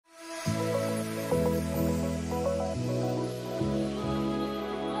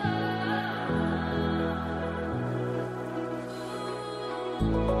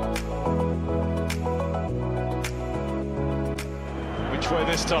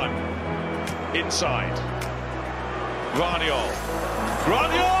this time. Inside. Gvardiol.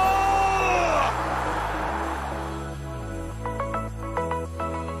 Gvardiol!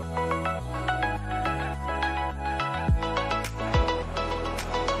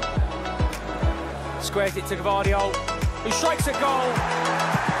 Squares it to Gvardiol, who strikes a goal.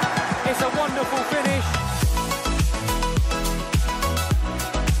 It's a wonderful finish.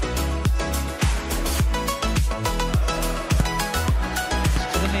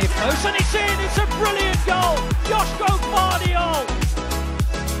 To the near post, and it's in! It's a brilliant goal! Josko Gvardiol!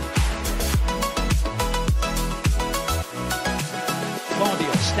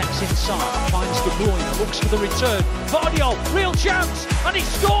 Gvardiol steps inside, finds De Bruyne, looks for the return. Gvardiol, real chance, and he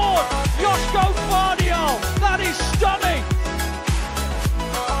scored! Josko Gvardiol! That is stunning!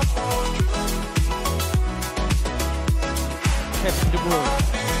 Kevin De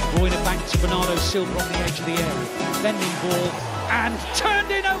Bruyne back to Bernardo Silva on the edge of the area. Bending ball, and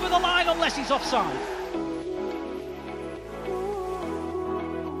turned in over the line unless he's offside.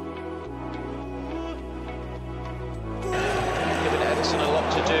 A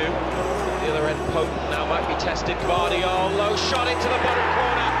lot to do. The other end, Pope now might be tested. Gvardiol, low shot into the bottom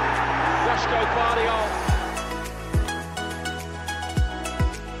corner. Josko Gvardiol.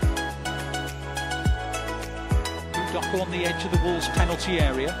 Doku on the edge of the Wolves penalty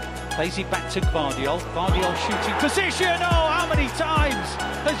area. Plays it back to Gvardiol. Gvardiol shooting position. Oh, how many times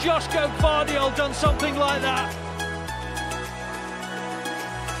has Josko Gvardiol done something like that?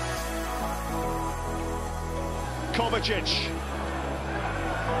 Kovacic.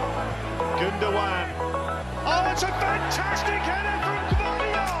 Gundogan. Oh, it's a fantastic header from